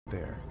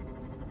there?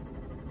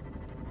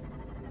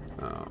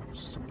 Oh,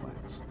 just some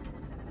plants.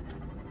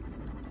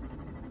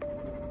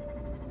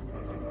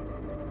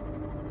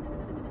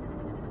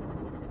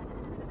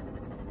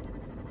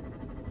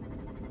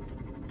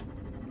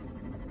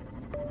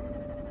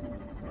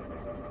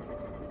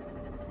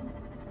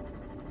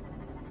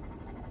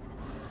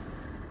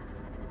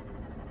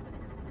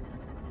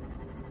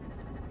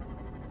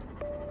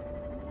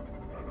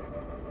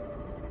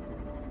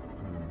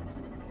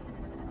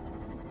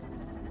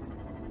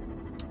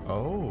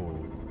 Oh.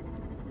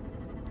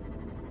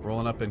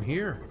 Rolling up in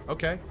here.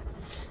 Okay.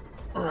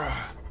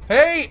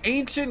 Hey,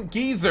 Ancient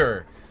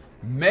Geezer.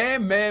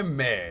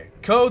 Meh.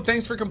 Code,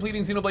 thanks for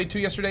completing Xenoblade 2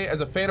 yesterday.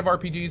 As a fan of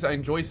RPGs, I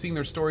enjoy seeing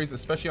their stories,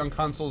 especially on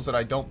consoles that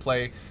I don't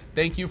play.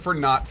 Thank you for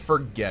not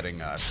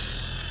forgetting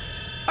us.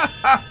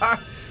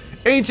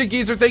 Ancient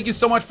Geezer, thank you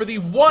so much for the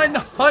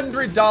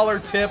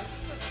 $100 tip.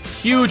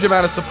 Huge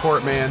amount of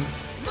support, man.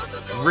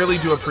 Really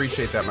do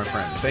appreciate that, my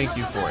friend. Thank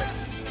you for it.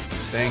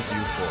 Thank you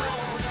for it.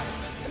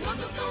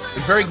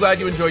 I'm very glad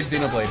you enjoyed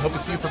Xenoblade. Hope to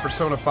see you for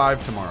Persona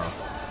 5 tomorrow.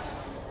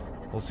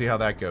 We'll see how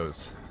that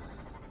goes.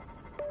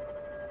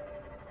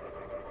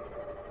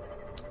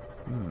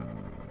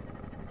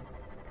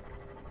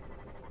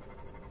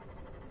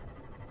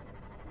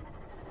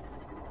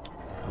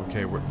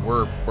 Okay,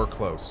 we're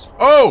close.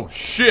 Oh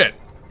shit!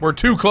 We're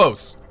too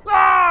close.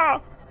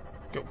 Ah!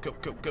 Go.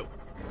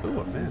 Ooh,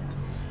 a vent.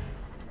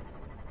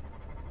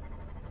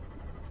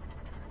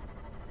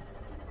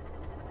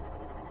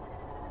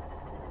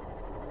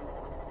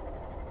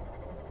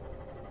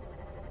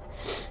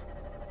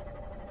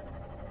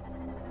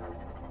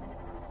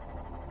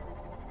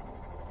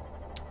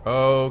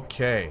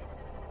 Okay.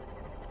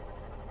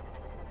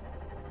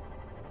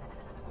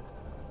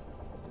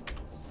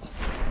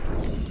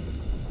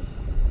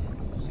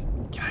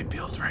 Can I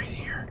build right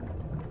here?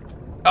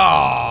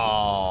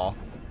 Oh,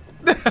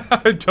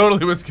 I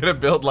totally was gonna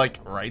build like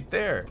right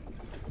there.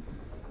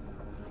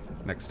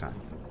 Next time.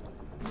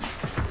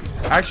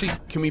 Actually,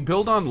 can we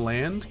build on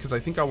land? Because I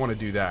think I want to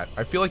do that.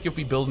 I feel like if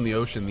we build in the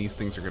ocean, these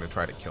things are gonna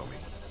try to kill me.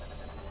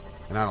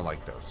 And I don't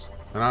like those.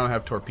 And I don't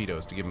have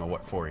torpedoes to give them a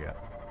what for yet.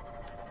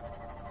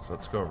 So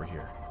let's go over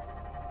here.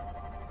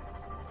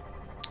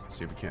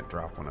 See if we can't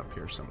drop one up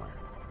here somewhere.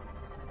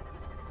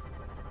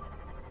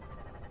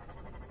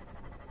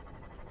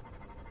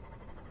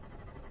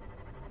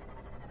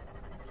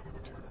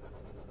 Okay.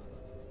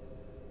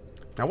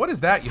 Now what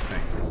is that, you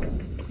think?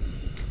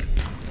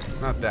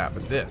 Not that,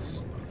 but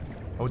this.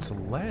 Oh, it's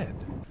lead.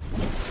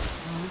 Oh,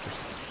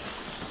 interesting.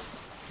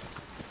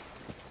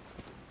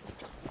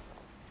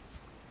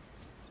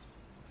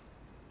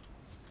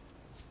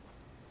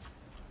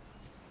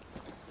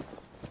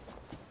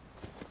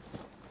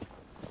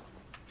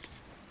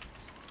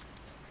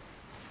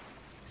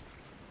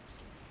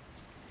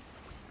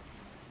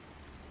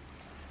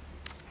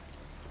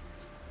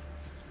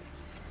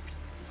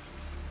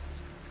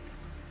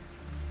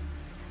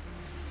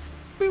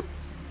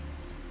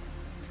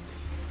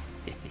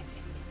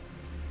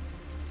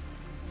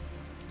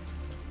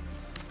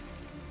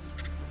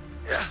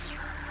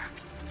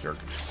 Jerk.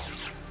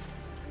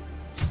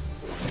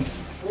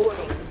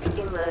 Warning,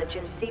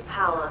 emergency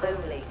power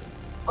only.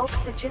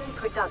 Oxygen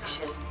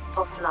production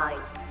offline.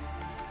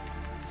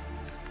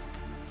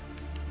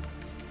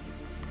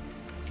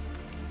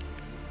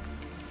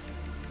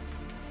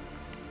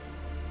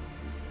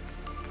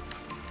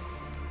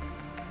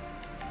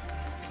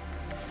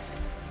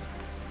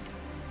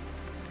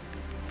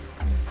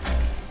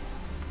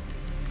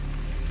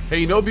 Hey,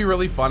 you know what'd be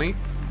really funny?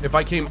 If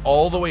I came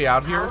all the way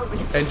out here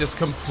and just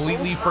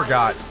completely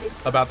forgot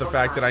about the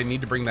fact that I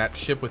need to bring that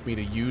ship with me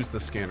to use the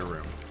scanner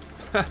room.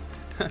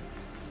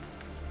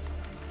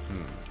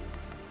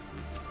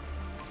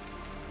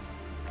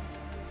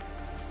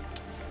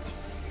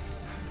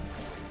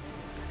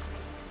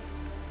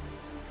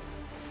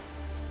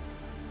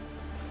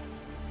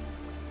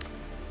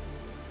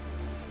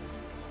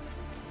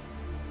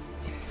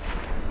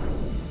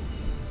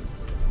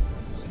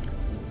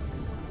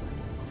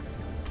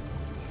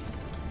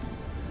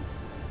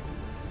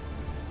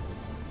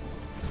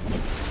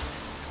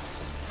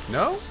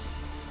 No?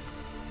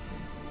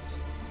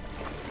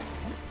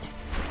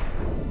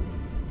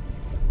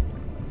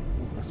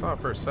 I saw it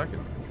for a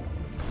second.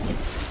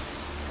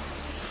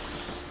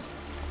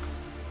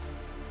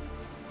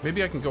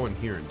 Maybe I can go in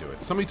here and do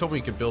it. Somebody told me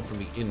you could build from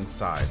the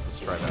inside.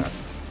 Let's try that.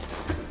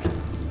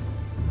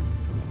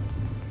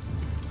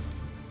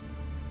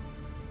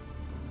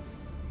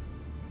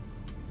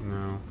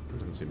 No, it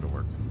doesn't seem to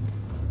work.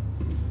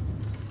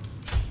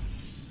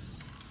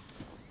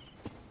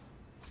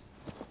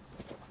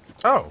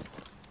 Oh,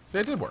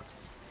 it did work.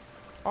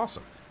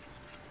 Awesome.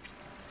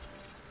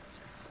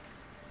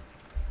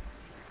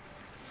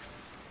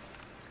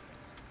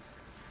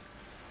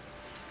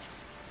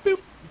 Boop.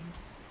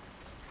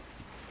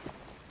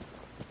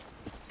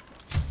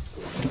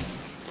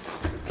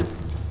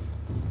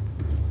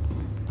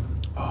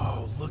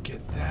 Oh, look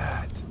at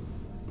that.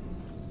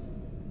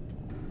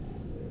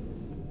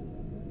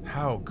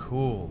 How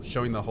cool.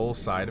 Showing the whole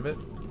side of it.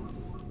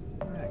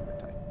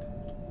 Magnetite.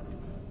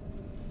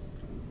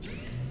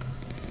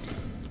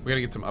 We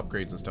gotta get some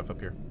upgrades and stuff up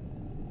here.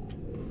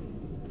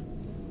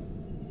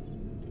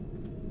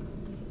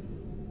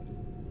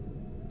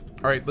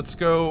 Alright, let's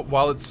go.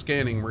 While it's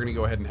scanning, we're gonna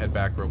go ahead and head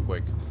back real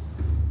quick.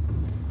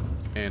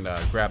 And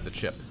grab the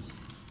chip.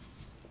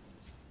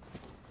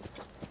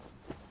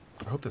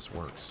 I hope this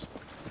works.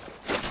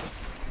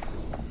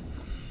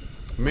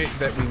 We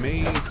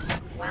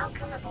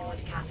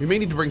may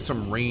need to bring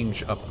some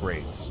range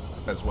upgrades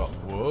as well.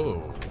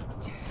 Whoa.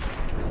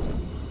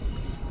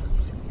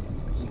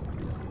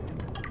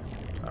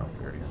 Oh,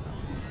 we already have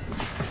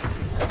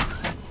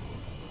that.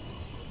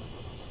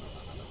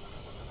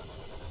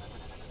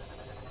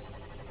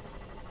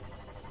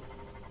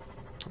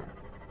 Alright.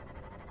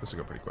 This will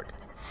go pretty quick.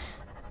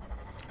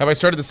 Have I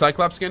started the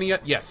Cyclops scanning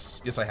yet?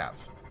 Yes. Yes, I have.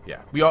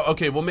 Yeah.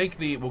 Okay,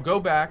 we'll go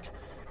back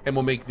and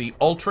we'll make the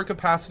ultra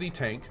capacity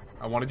tank.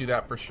 I want to do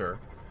that for sure.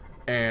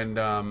 And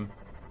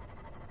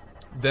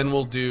then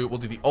we'll do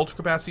the ultra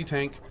capacity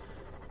tank.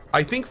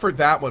 I think for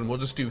that one we'll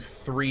just do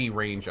 3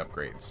 range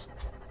upgrades.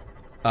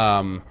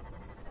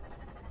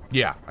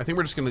 Yeah, I think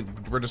we're just gonna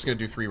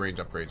do 3 range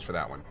upgrades for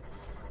that one.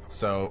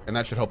 So, and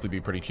that should hopefully be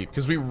pretty cheap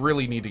because we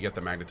really need to get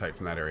the magnetite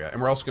from that area. And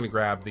we're also gonna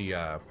grab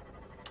the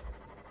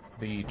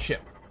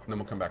chip, and then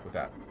we'll come back with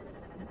that.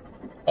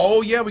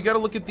 Oh yeah, we gotta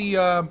look at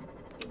the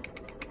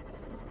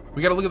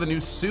new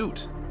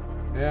suit.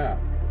 Yeah.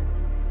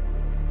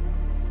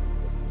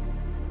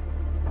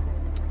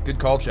 Good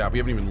call, chat. We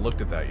haven't even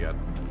looked at that yet.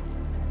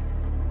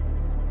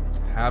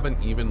 Haven't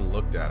even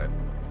looked at it.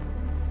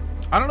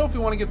 I don't know if we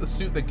want to get the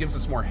suit that gives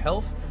us more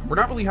health. We're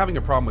not really having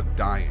a problem with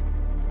dying.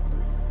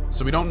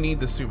 So we don't need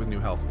the suit with new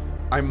health.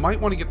 I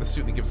might want to get the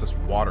suit that gives us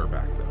water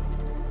back, though.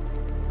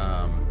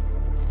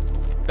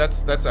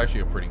 That's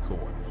actually a pretty cool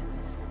one.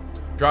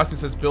 Drosty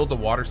says build the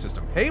water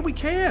system. Hey, we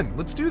can!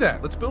 Let's do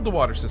that. Let's build the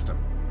water system.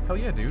 Hell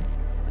yeah, dude.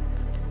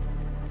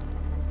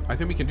 I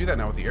think we can do that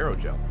now with the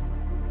aerogel.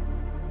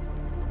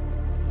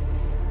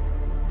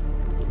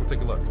 We'll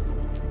take a look.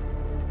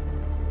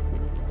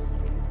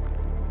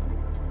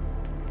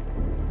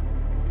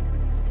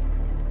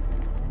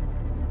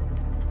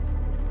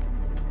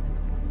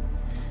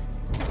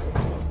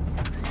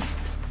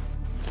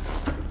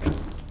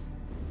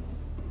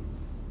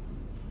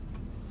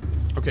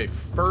 Okay,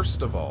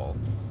 first of all...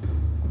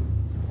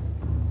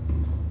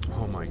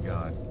 Oh my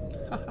god.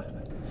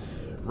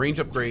 Range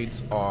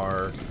upgrades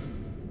are...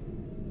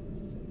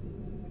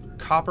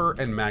 copper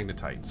and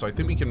magnetite. So I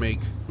think we can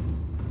make...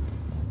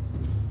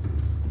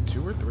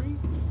 2 or 3?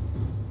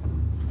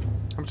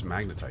 How much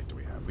magnetite do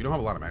we have? We don't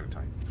have a lot of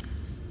magnetite.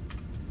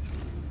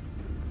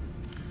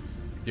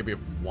 Yeah, we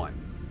have 1.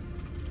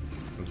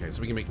 Okay,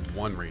 so we can make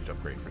 1 range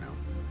upgrade for now.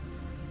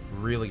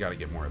 Really got to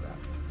get more of that.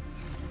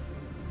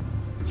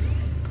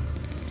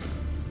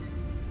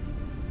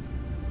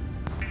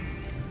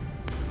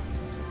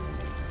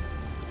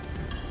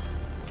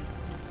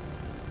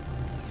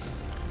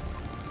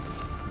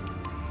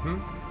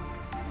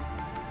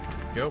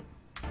 Go.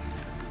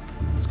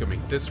 Let's go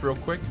make this real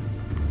quick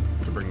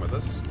to bring with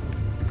us.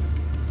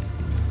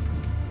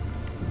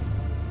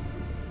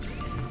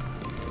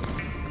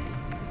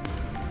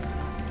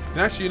 And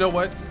actually, you know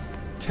what?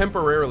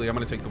 Temporarily, I'm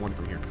going to take the one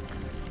from here.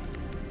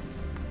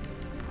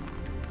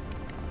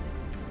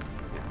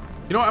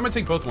 You know what? I'm going to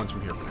take both ones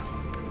from here for now.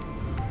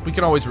 We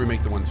can always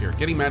remake the ones here.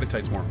 Getting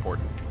magnetite's more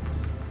important.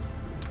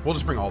 We'll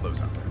just bring all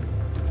those out there.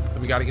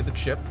 Then we got to get the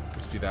chip.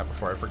 Let's do that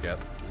before I forget.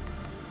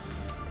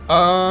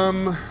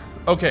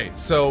 Okay,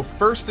 so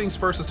first things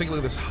first, let's take a look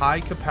at this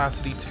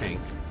high-capacity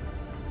tank.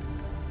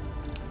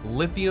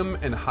 Lithium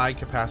and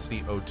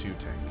high-capacity O2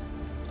 tank.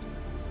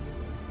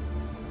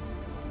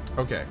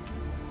 Okay.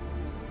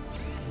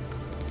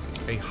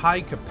 A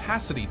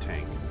high-capacity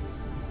tank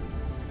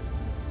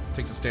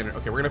takes a standard...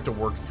 Okay, we're going to have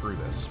to work through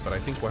this, but I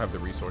think we'll have the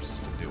resources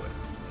to do it.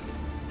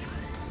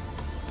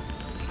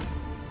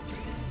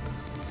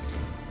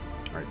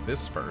 Alright,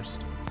 this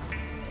first.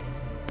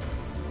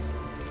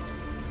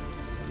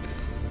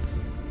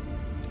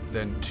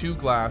 Then 2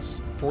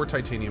 glass, 4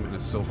 titanium, and a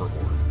silver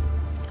ore.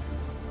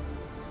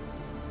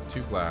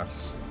 2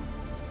 glass,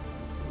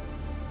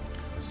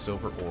 a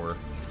silver ore.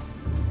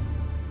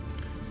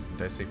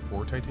 Did I say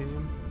 4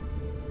 titanium?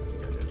 I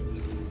think I did.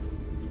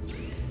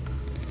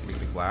 Make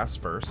the glass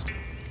first.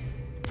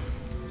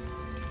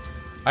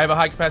 I have a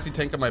high capacity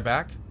tank on my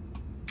back.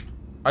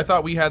 I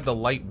thought we had the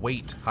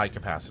lightweight high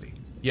capacity.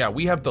 Yeah,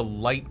 we have the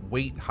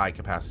lightweight high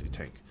capacity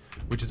tank,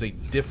 which is a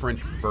different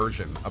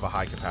version of a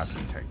high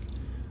capacity tank.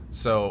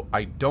 So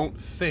I don't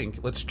think,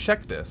 let's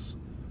check this,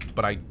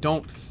 but I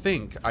don't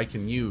think I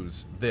can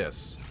use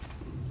this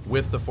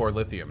with the 4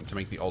 lithium to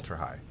make the ultra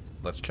high.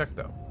 Let's check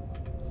though.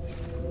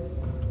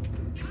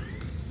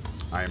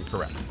 I am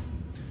correct.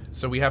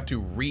 So we have to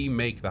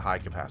remake the high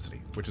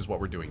capacity, which is what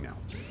we're doing now.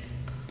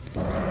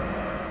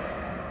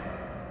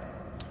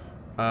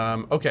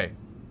 Okay,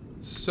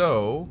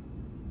 so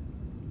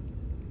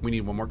we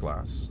need 1 more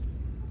glass.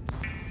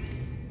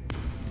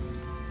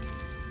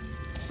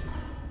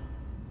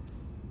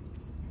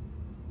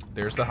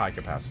 There's the high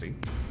capacity.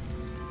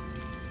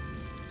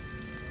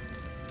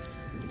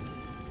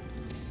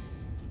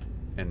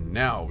 And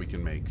now we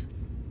can make...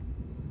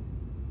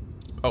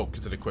 Oh,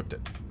 because it equipped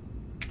it.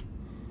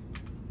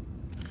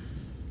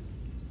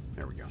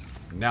 There we go.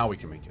 Now we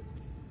can make it.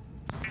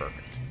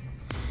 Perfect.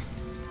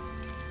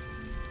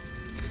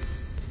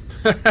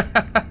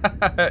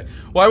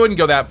 Well, I wouldn't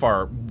go that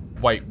far,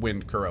 White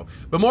Wind Kuro.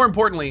 But more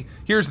importantly,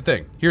 here's the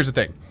thing. Here's the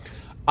thing.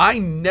 I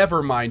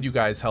never mind you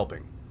guys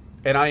helping.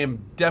 And I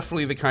am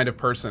definitely the kind of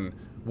person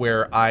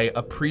where I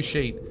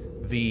appreciate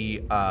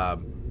the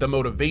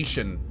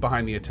motivation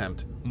behind the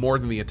attempt more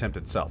than the attempt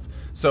itself.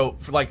 So,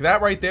 for like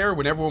that right there,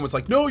 when everyone was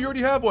like, no, you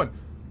already have one,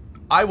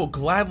 I will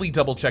gladly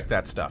double check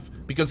that stuff.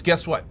 Because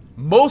guess what?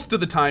 Most of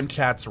the time,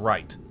 chat's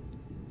right.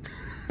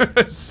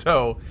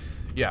 So,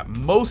 yeah,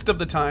 most of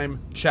the time,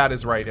 chat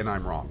is right and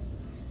I'm wrong.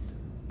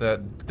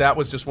 That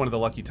was just one of the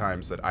lucky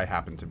times that I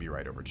happened to be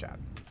right over chat.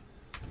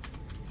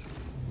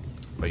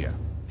 But yeah,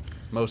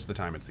 most of the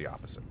time it's the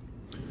opposite.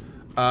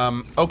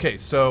 Okay,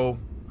 so,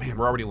 man,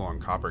 we're already low on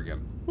copper again.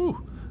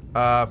 Whew.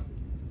 So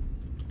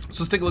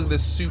let's take a look at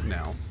this suit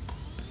now.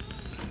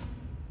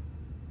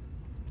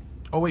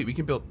 Oh, wait, we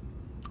can build...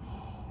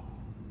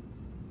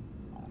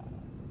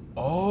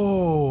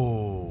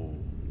 Oh.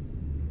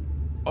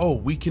 Oh,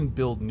 we can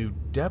build new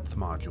depth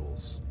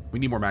modules. We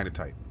need more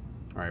magnetite.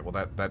 All right, well,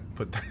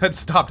 that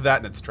stopped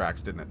that in its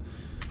tracks, didn't it?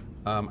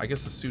 I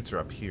guess the suits are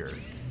up here.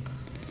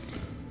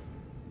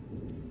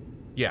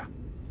 Yeah.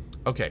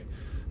 Okay.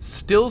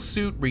 Still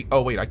suit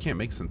oh, wait, I can't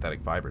make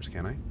synthetic fibers,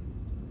 can I?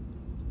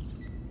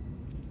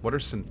 What are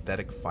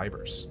synthetic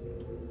fibers?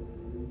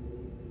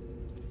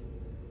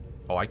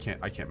 Oh, I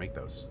can't make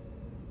those.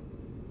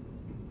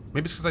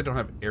 Maybe it's because I don't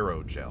have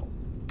aerogel.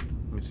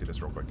 Let me see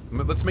this real quick.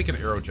 Let's make an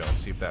aerogel and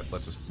see if that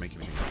lets us make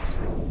anything else.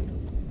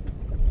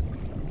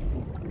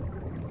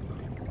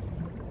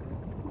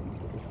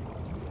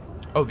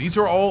 Oh, these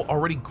are all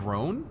already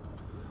grown?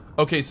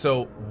 Okay,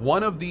 so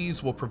one of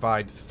these will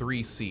provide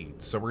 3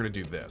 seeds. So we're going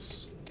to do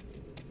this.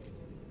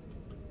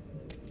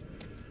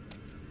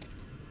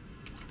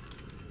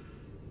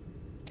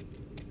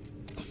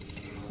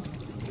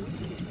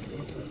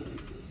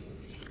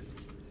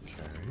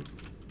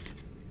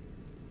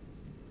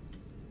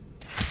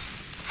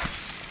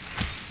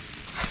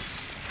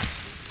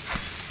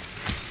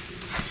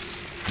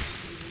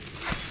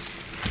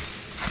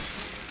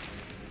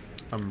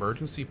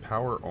 Emergency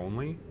power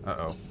only?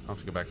 Uh-oh. I'll have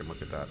to go back and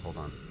look at that. Hold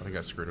on. I think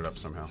I screwed it up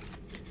somehow.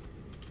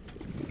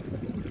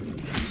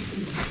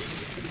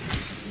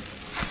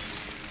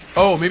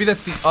 Oh, maybe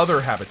that's the other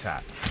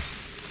habitat.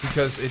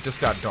 Because it just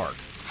got dark.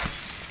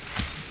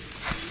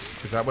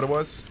 Is that what it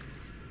was?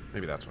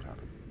 Maybe that's what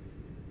happened.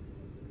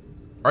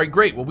 Alright,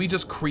 great. Well, we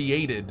just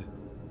created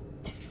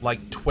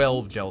like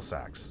 12 gel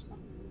sacks.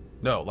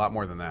 No, a lot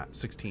more than that.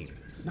 16.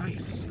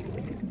 Nice.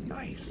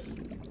 Nice.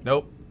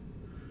 Nope.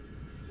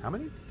 How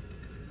many?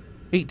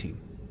 18,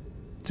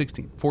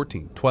 16,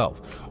 14,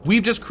 12.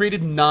 We've just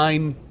created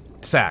 9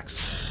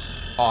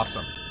 sacks.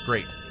 Awesome.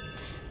 Great.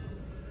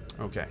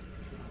 Okay.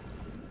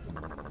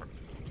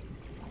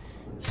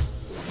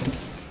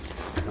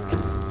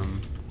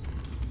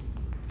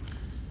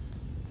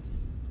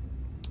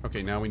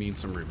 Okay, now we need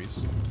some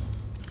rubies.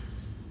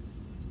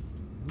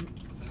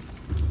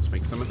 Let's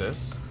make some of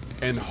this.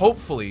 And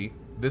hopefully,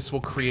 this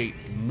will create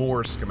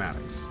more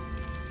schematics.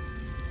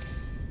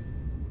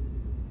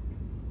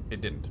 It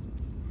didn't.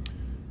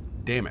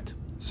 Damn it.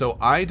 So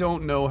I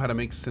don't know how to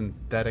make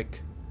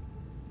synthetic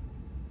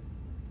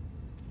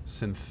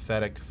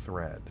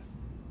thread.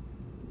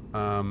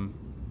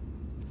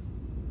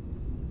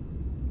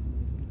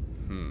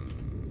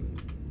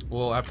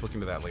 We'll have to look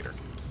into that later.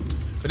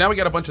 But now we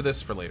got a bunch of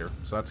this for later,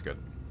 so that's good.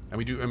 And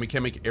we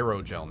can make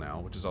aerogel now,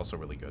 which is also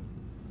really good.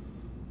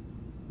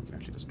 We can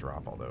actually just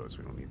drop all those.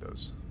 We don't need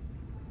those.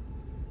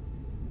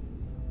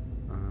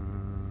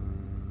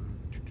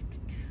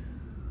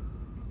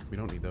 We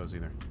don't need those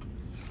either.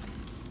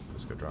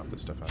 Let's go drop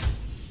this stuff out.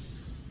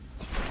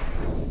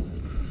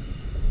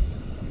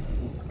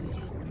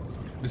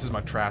 This is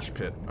my trash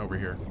pit over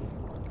here.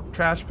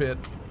 Trash pit.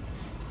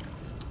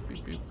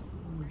 Beep, beep.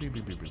 Beep,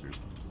 beep, beep, beep, beep.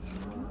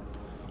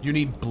 You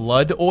need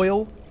blood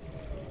oil?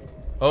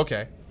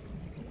 Okay.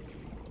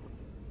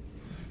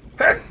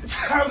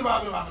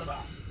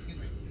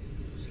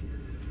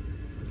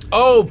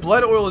 Oh,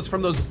 blood oil is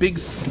from those big,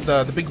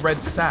 the big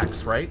red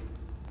sacks, right?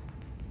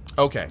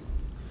 Okay.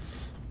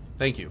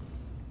 Thank you.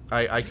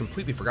 I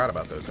completely forgot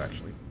about those,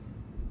 actually.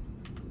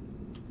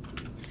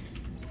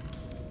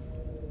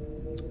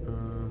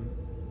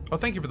 Oh,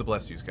 thank you for the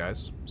bless yous,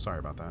 guys. Sorry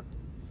about that.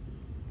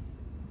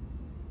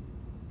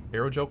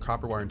 Aerogel,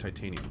 copper wire, and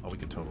titanium. Oh, we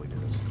could totally do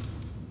this.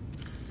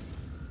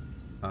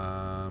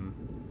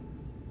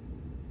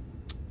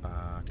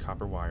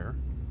 Copper wire.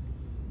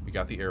 We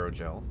got the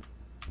aerogel.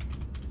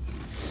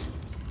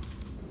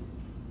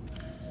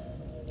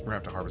 We're gonna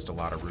have to harvest a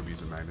lot of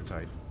rubies and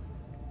magnetite.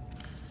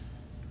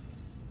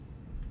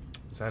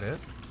 Is that it?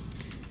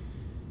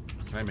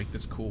 Can I make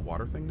this cool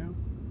water thing now?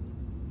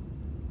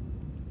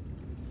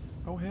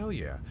 Oh, hell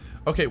yeah.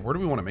 Okay, where do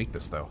we want to make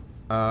this, though?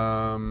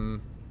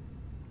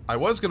 I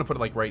was going to put it,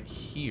 like, right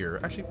here.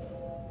 Actually,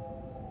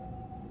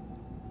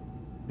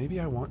 Maybe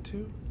I want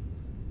to?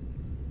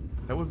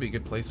 That would be a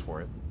good place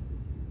for it.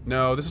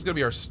 No, this is going to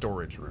be our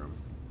storage room.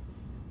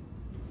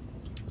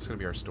 This is going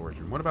to be our storage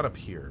room. What about up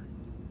here?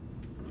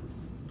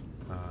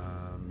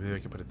 Maybe I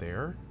can put it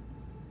there?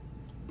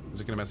 Is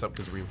it going to mess up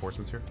because of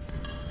reinforcements here?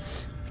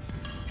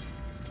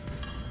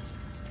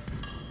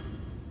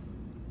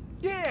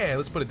 Yeah,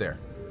 let's put it there.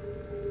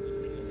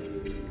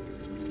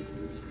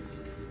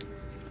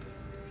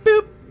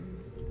 Boop.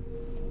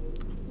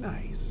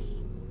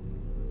 Nice.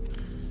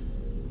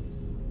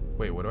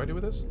 Wait, what do I do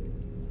with this?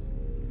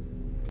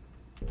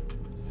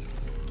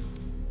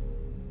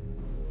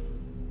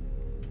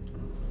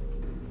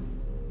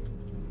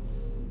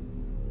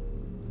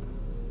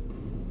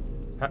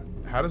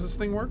 How does this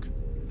thing work?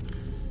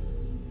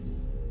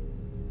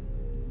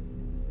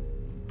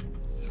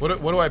 What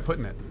do I put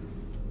in it?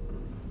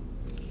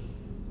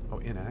 Oh,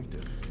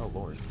 inactive. Oh,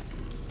 Lord.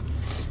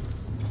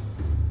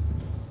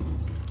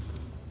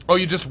 Oh,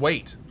 you just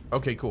wait.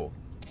 Okay, cool.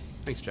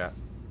 Thanks, chat.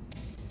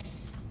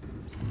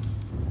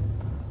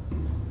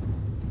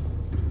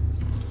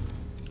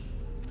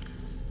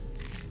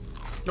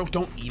 No,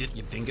 don't eat it,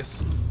 you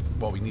dingus.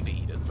 Well, we need to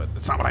eat it, but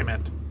that's not what I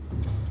meant.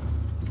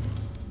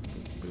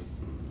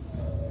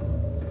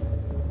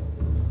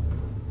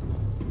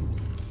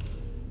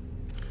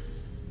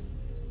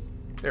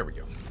 There we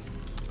go.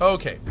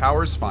 Okay,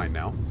 power's fine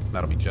now.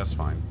 That'll be just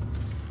fine.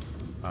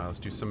 Let's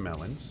do some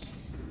melons.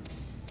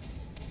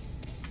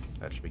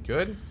 That should be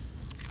good.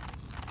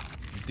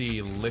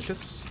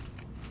 Delicious.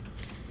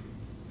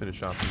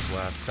 Finish off these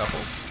last couple.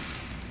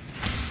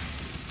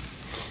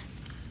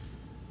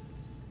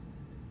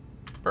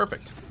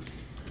 Perfect.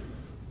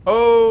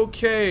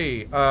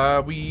 Okay,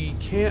 we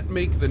can't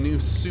make the new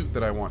suit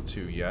that I want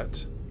to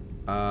yet.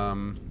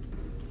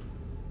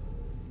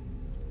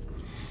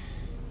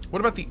 What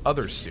about the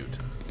other suit?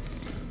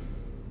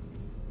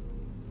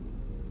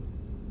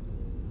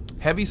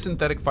 Heavy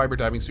synthetic fiber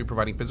diving suit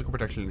providing physical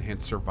protection and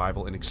enhanced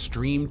survival in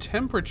extreme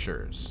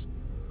temperatures.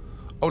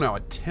 Oh, now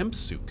a temp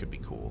suit could be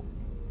cool.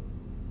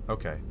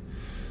 Okay.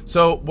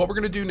 So what we're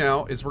going to do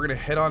now is we're going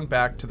to head on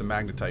back to the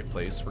magnetite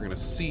place. We're going to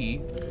see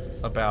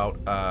about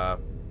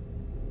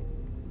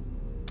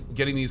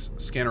getting these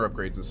scanner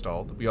upgrades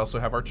installed. We also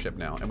have our chip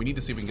now, and we need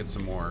to see if we can get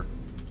some more.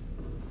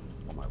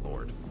 Oh, my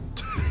Lord.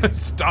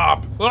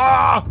 Stop!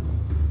 Ah!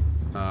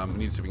 We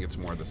need to see if we can get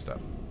some more of this stuff.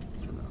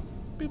 Turn that on.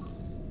 Beep.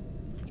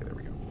 Okay, there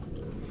we go.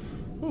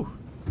 Whew.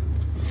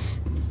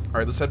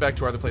 Alright, let's head back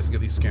to our other place and get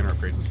these scanner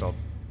upgrades installed.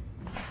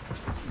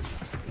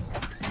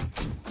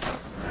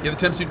 Yeah, the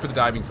temp suit for the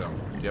diving zone.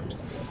 Yep.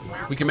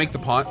 We can make the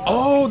pawn.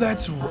 Oh,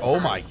 that's... Oh,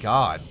 my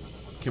God.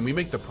 Can we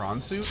make the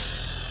prawn suit?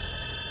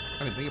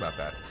 I didn't think about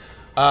that.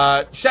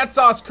 Shat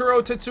Sauce,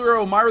 Kuro,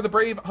 Tetsuro, Myra the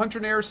Brave, Hunter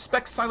Nair,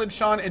 Spec Silent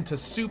Sean, and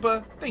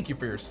Tasupa. Thank you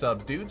for your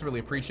subs, dudes. Really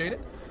appreciate it.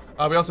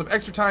 We also have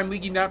Extra Time,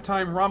 Leaky Nap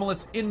Time,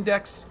 Romulus,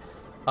 Index,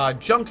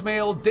 Junk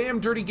Mail,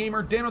 Damn Dirty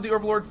Gamer, Dano the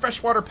Overlord,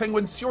 Freshwater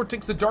Penguin,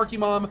 Siortix the Darky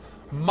Mom,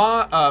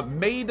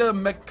 Maida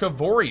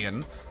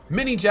McCavorian,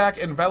 Mini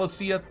Jack, and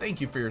Valocia.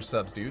 Thank you for your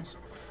subs, dudes.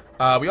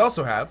 We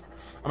also have,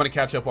 I'm going to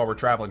catch up while we're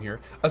traveling here,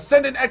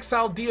 Ascendant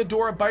Exile,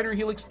 Diodora, Binary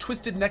Helix,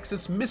 Twisted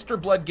Nexus,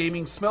 Mr. Blood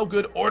Gaming, Smell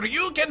Good,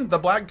 Oryugen, The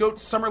Black Goat,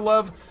 Summer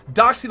Love,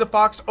 Doxy the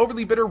Fox,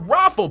 Overly Bitter,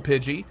 Raffle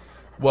Pidgey.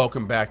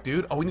 Welcome back,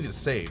 dude. Oh, we need to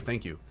save.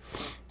 Thank you.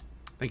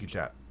 Thank you,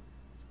 chat.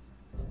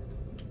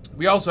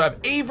 We also have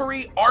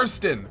Avery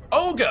Arston,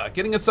 Oga,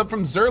 getting us up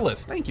from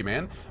Zerlis. Thank you,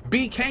 man.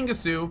 B.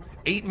 Kangasu,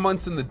 8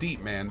 months in the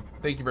deep, man.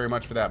 Thank you very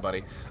much for that,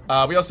 buddy.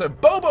 We also have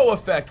Bobo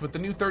Effect with the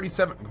new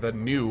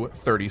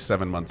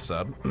 37-month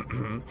sub.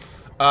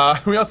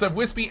 We also have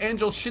Wispy,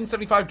 Angel,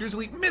 Shin75,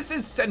 Drizzly,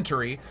 Mrs.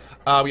 Century.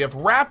 We have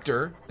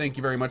Raptor. Thank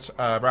you very much,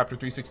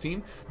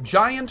 Raptor316.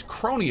 Giant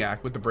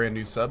Croniac with the brand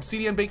new sub.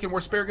 CDN Bacon,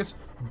 Warspargus,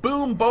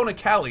 Boom,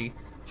 Bonacali,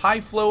 High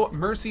Flow,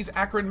 Mercies,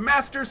 Akron,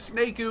 Master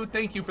Snakeu.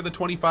 Thank you for the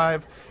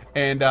 25.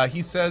 And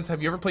he says,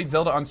 have you ever played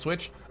Zelda on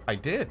Switch? I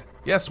did.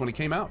 Yes, when it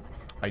came out.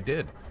 I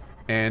did.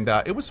 And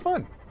it was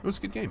fun. It was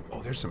a good game.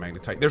 Oh, there's some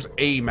magnetite. There's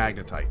a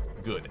magnetite.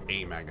 Good,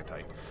 a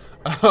magnetite.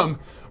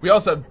 We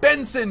also have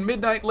Benson,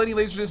 Midnight, Lenny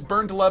Laserdisc,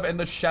 Burn to Love, and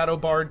the Shadow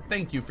Bard.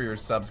 Thank you for your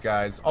subs,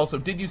 guys. Also,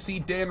 did you see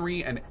Dan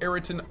Ree and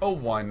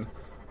Eriton01?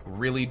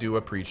 Really do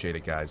appreciate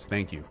it, guys.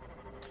 Thank you.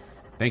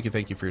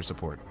 Thank you for your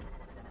support.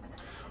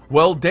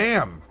 Well,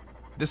 damn.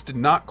 This did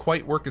not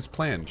quite work as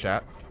planned,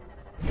 chat.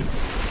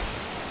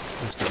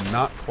 This did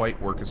not quite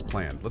work as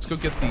planned. Let's go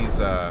get these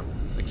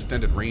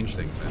extended range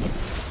things in.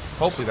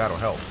 Hopefully that'll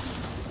help.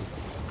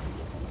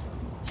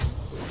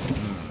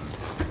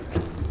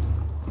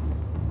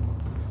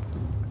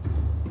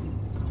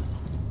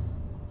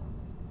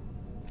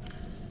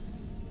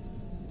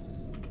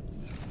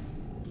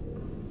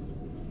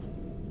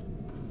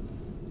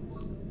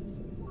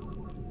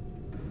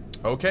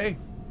 Okay.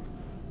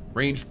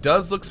 Range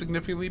does look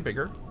significantly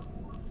bigger.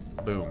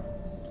 Boom.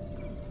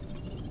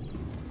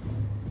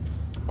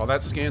 While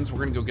that scans, we're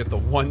going to go get the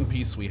one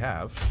piece we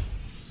have,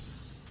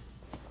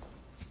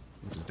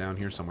 which is down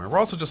here somewhere. We'll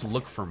also just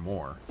look for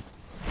more.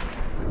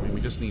 I mean,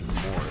 we just need more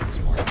at this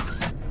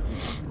point.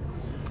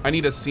 I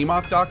need a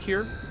Seamoth dock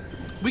here.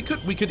 We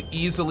could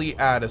easily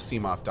add a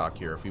Seamoth dock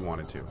here if we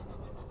wanted to.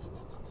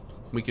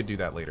 We could do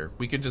that later.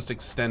 We could just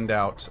extend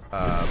out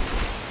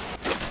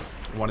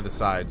one of the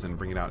sides and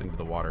bring it out into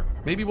the water.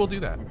 Maybe we'll do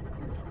that.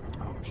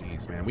 Oh,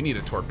 jeez, man. We need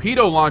a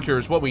torpedo launcher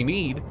is what we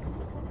need.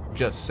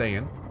 Just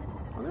saying.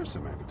 Oh, there's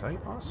some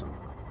magnetite. Awesome.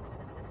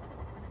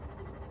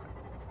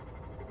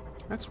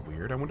 That's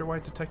weird. I wonder why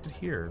it detected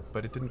here,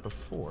 but it didn't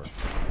before.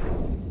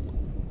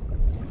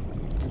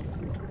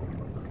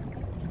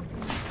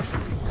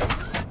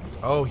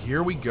 Oh,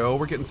 here we go.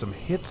 We're getting some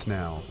hits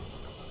now.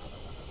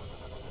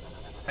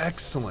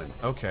 Excellent.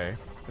 Okay.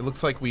 It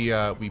looks like we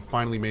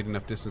finally made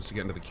enough distance to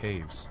get into the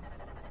caves.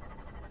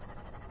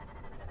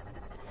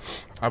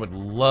 I would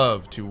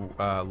love to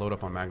load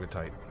up on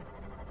magnetite.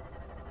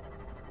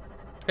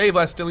 Hey,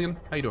 Vlastilian.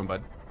 How you doing,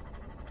 bud?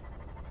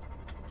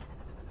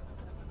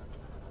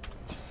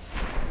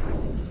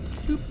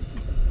 Boop.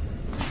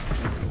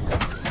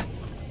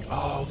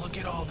 Oh, look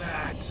at all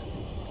that.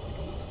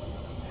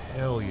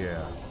 Hell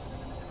yeah.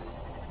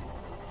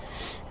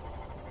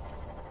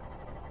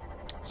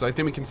 So I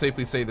think we can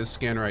safely say this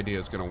scanner idea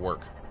is going to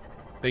work.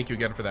 Thank you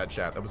again for that,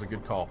 chat. That was a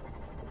good call.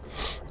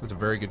 It was a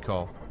very good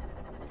call.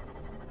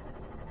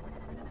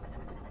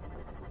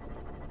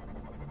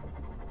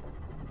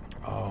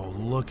 Oh,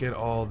 look at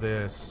all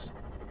this.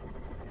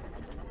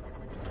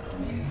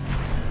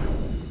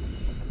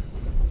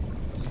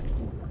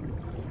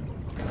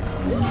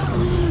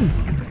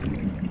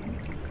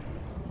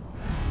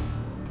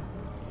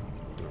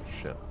 Oh,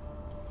 shit.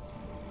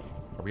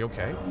 Are we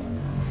okay?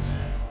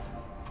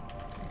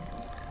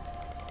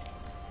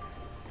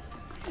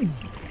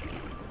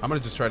 I'm gonna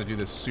just try to do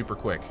this super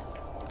quick.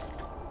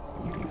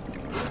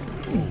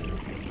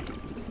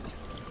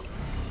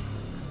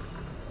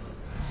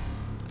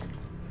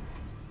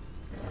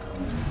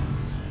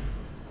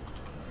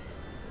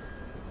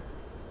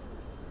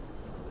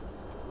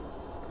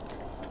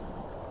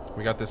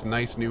 We got this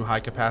nice new high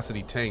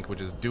capacity tank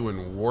which is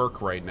doing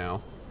work right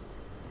now.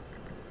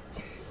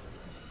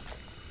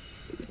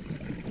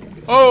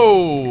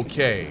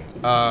 Okay.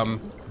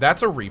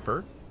 That's a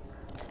Reaper.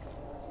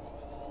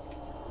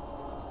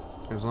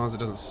 As long as it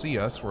doesn't see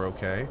us, we're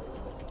okay.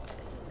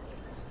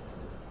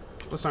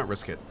 Let's not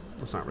risk it.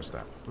 Let's not risk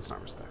that. Let's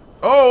not risk that.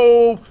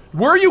 Oh!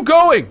 Where are you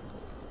going?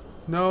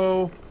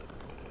 No.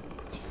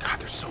 God,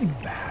 they're so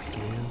fast,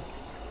 man.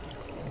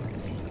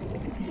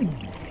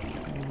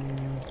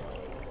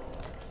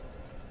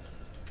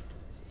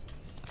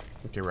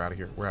 Okay, we're out of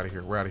here. We're out of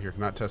here. We're out of here.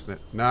 Not testing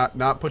it.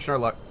 Not pushing our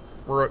luck.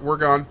 We're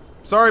gone.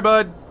 Sorry,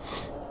 bud.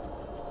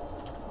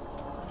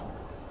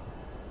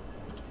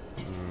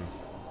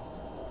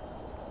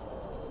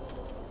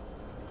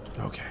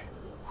 Okay.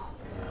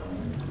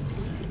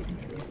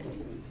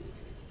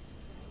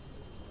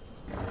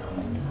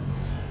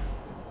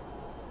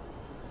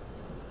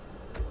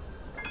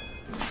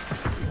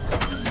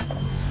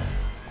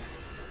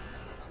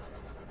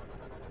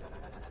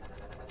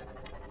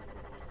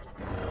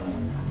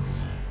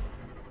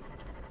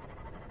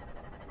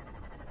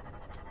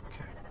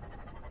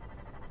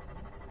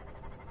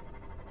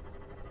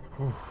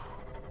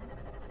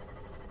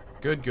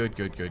 Good.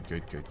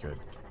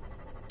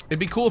 It'd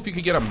be cool if you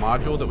could get a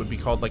module that would be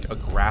called like a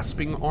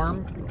grasping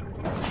arm.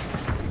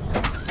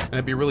 And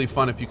it'd be really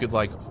fun if you could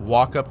like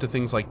walk up to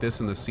things like this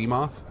in the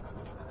Seamoth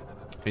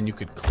and you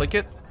could click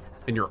it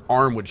and your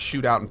arm would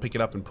shoot out and pick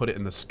it up and put it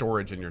in the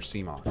storage in your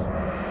Seamoth.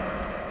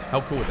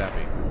 How cool would that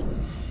be?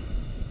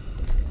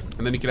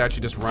 And then you could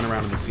actually just run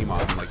around in the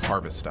Seamoth and like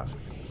harvest stuff.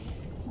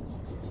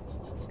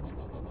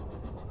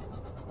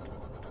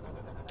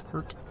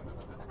 Hurt.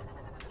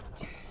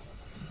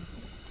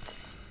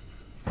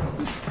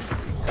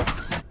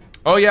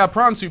 Oh yeah,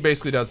 prawn suit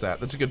basically does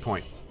that. That's a good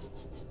point.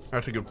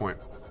 That's a good point.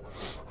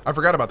 I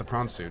forgot about the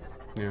prawn suit.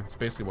 Yeah, it's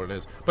basically what it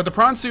is. But the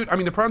prawn suit, I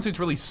mean, the prawn suit's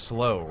really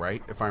slow,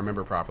 right? If I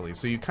remember properly.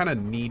 So you kind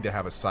of need to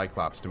have a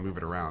Cyclops to move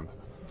it around.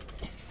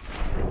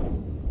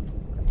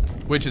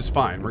 Which is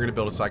fine. We're going to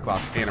build a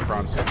Cyclops and a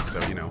prawn suit,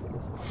 so, you know,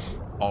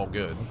 all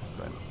good.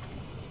 But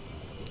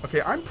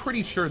okay, I'm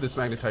pretty sure this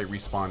magnetite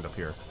respawned up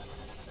here.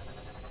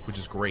 Which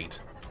is great.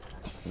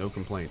 No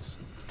complaints.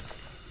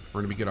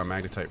 We're going to be good on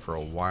magnetite for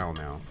a while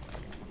now.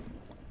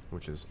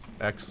 Which is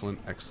excellent,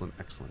 excellent,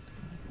 excellent.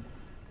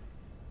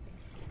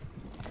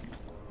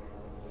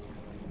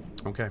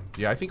 Okay.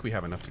 Yeah, I think we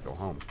have enough to go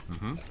home.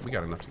 We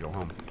got enough to go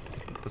home.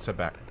 Let's head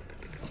back.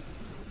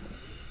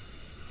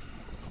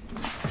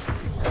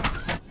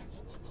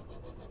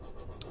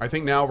 I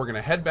think now we're going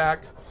to head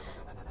back.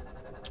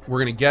 We're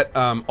going to get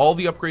all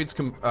the upgrades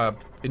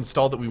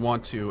installed that we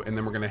want to, and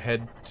then we're going to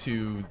head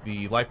to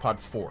the LifePod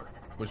 4,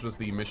 which was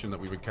the mission that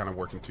we were kind of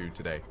working to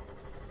today.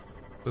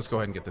 Let's go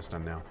ahead and get this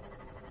done now.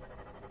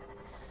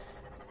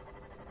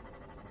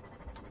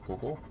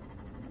 Cool.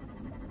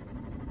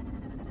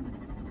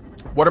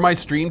 What are my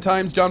stream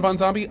times, John Von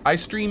Zombie? I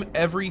stream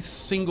every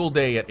single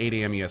day at 8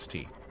 a.m.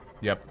 EST.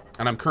 Yep.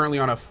 And I'm currently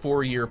on a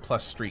 4-year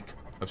plus streak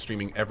of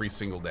streaming every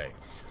single day.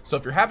 So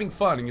if you're having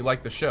fun and you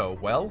like the show,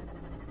 well,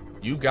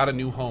 you got a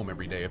new home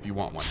every day if you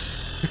want one.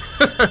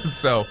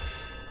 So,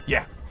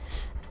 yeah.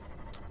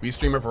 We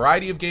stream a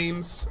variety of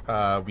games.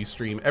 We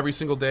stream every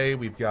single day.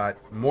 We've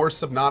got more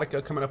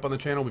Subnautica coming up on the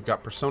channel. We've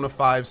got Persona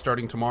 5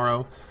 starting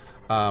tomorrow.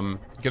 Gonna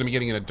be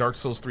getting in a Dark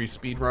Souls 3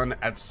 speedrun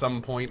at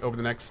some point over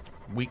the next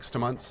weeks to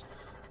months.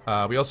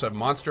 We also have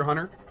Monster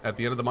Hunter at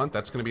the end of the month.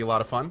 That's gonna be a lot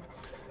of fun.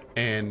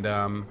 And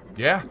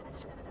yeah,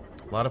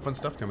 a lot of fun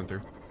stuff coming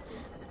through.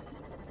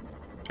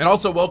 And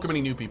also welcome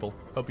any new people.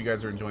 Hope you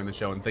guys are enjoying the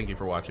show, and thank you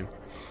for watching.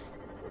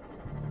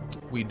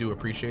 We do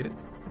appreciate it.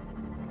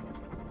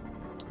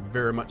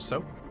 Very much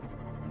so.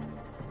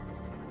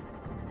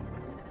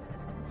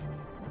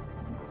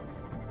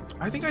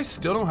 I think I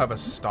still don't have a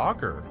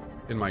stalker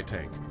in my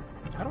tank.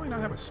 How do I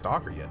not have a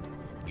stalker yet?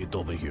 Get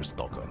over here,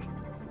 stalker.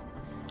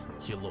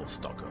 Hello,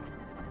 stalker.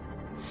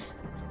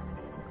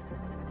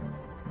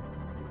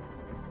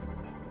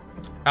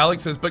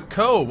 Alex says, but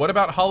what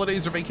about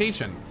holidays or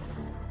vacation?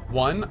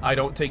 One, I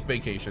don't take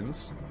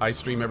vacations. I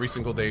stream every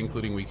single day,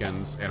 including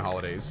weekends and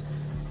holidays.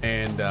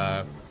 And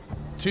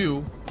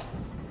two,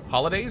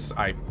 holidays,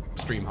 I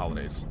stream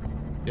holidays.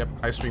 Yep,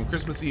 I stream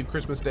Christmas Eve,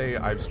 Christmas Day.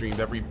 I've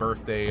streamed every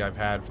birthday I've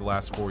had for the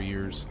last 4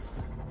 years.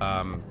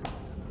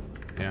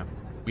 Yeah,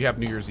 we have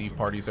New Year's Eve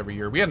parties every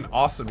year. We had an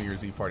awesome New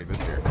Year's Eve party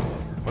this year.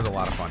 It was a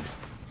lot of fun.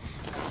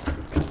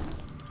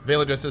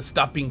 Vela says,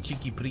 stop being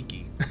cheeky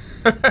preaky.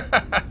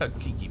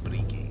 Cheeky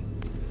preaky.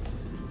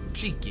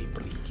 Cheeky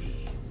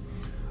preaky.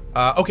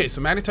 Okay,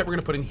 so magnetite we're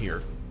gonna put in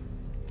here.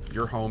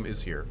 Your home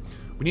is here.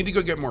 We need to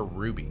go get more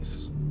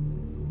rubies.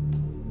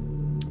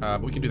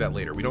 But we can do that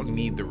later. We don't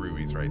need the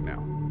rubies right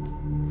now.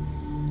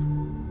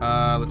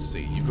 Let's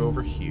see. You go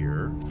over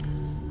here.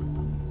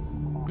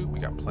 Boop, we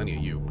got plenty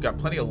of you. We got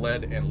plenty of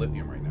lead and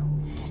lithium right now,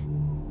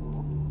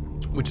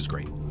 which is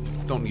great.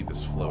 Don't need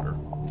this floater.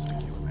 Let's stick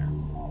you in there.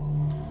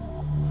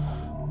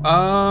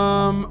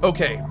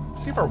 Okay.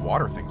 Let's see if our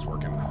water thing's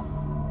working.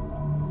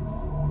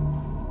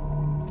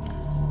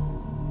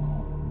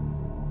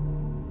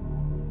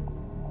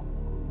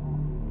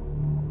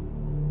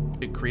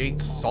 It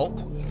creates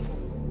salt.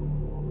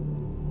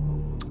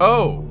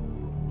 Oh,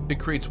 it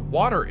creates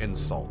water and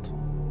salt.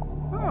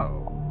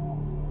 Oh,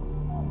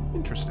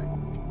 interesting.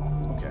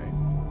 Okay.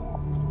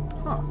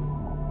 Huh.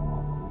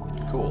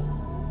 Cool.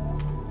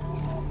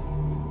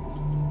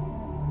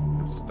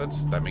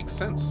 That makes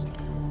sense.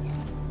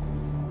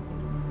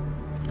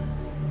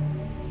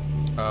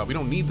 We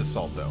don't need the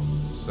salt though.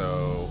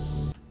 So,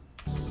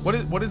 what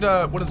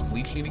does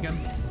bleach need again?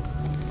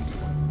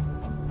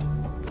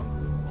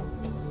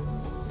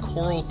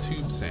 Coral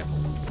tube sample.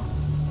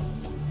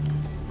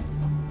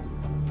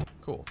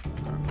 Cool.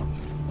 Okay.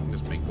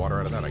 Just make water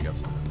out of that, I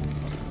guess.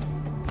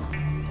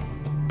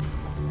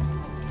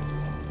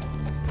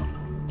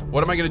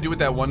 What am I gonna do with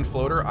that one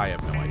floater? I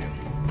have no idea.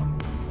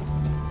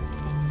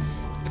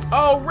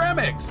 Oh,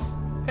 Remix!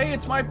 Hey,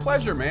 it's my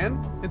pleasure, man.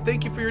 And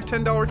thank you for your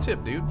 $10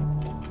 tip, dude.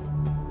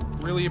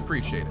 Really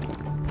appreciate it.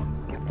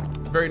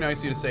 Very nice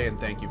of you to say, and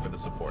thank you for the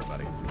support,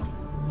 buddy.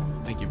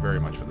 Thank you very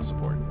much for the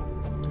support.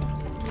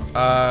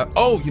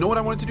 Oh, you know what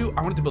I wanted to do?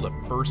 I wanted to build a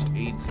first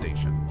aid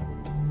station.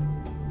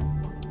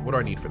 What do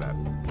I need for that?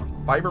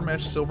 Fiber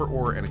mesh, silver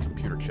ore, and a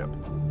computer chip.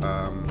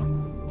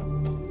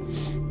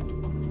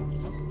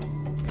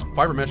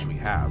 Fiber mesh we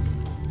have.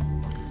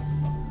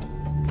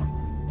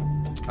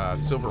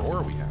 Silver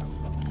ore we have.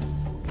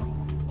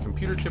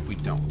 Computer chip we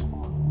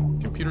don't.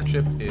 Computer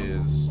chip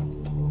is...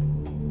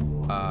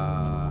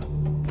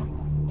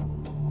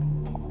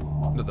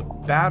 no, the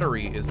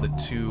battery is the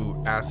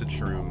 2 acid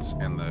shrooms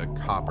and the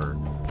copper.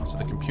 So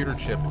the computer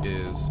chip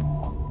is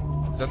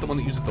that the one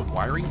that uses the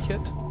wiring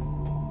kit?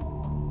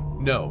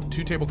 No,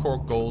 2 table core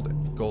gold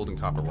and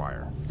copper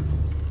wire.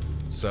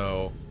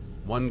 So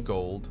 1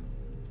 gold,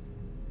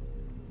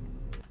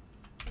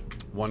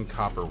 1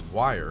 copper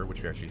wire,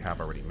 which we actually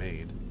have already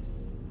made.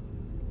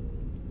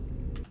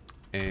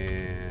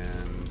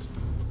 And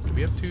do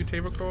we have 2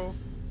 table core?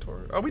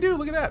 Oh, we do.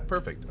 Look at that.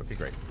 Perfect. Okay,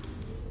 great.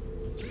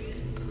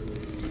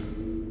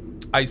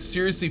 I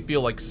seriously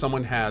feel like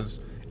someone has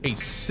a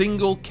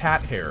single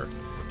cat hair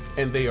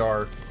and they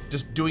are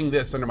just doing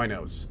this under my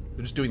nose.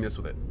 They're just doing this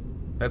with it.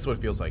 That's what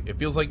it feels like. It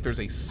feels like there's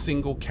a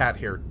single cat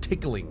hair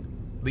tickling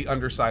the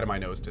underside of my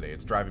nose today.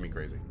 It's driving me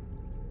crazy.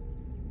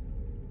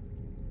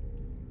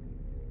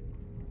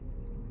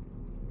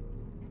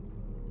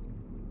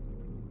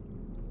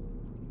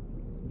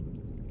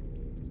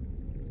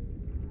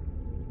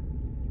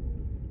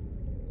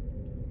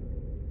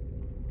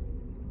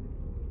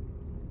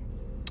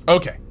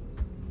 Okay.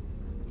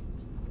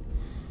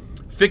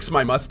 Fix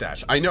my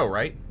mustache. I know,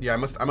 right? Yeah, I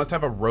must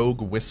have a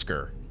rogue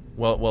whisker.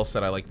 Well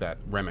said. I like that.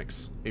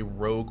 Remix. A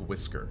rogue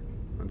whisker.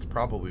 That's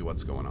probably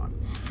what's going on.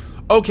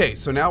 Okay,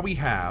 so now we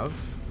have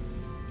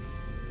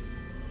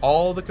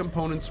all the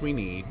components we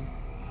need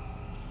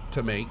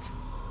to make.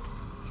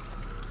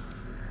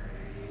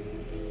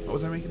 What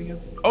was I making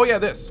again? Oh yeah,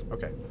 this.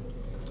 Okay.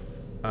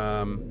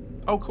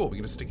 Oh cool. We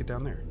can just stick it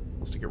down there.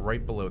 We'll stick it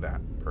right below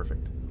that.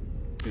 Perfect.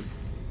 Good.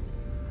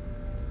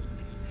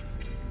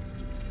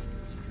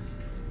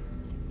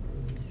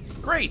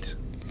 Great.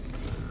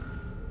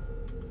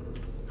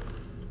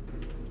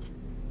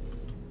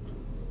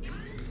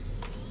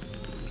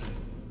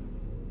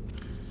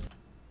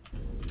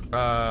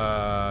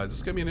 Is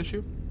this gonna be an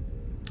issue?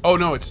 Oh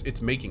no,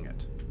 it's making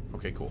it.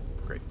 Okay, cool,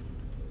 great.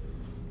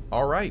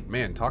 All right,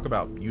 man. Talk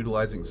about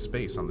utilizing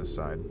space on this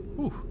side.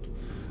 Whew.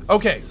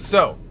 Okay,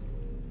 so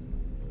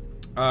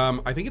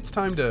I think it's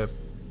time to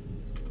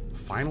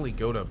finally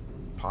go to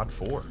Pod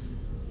 4.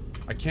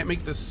 I can't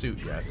make this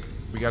suit yet.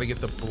 We got to get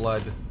the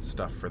blood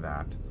stuff for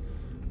that.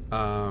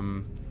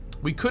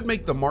 We could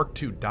make the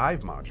Mark II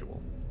dive module.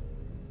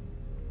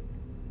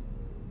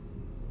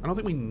 I don't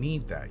think we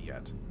need that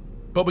yet.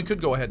 But we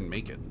could go ahead and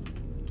make it.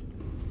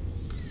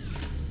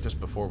 Just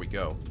before we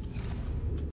go.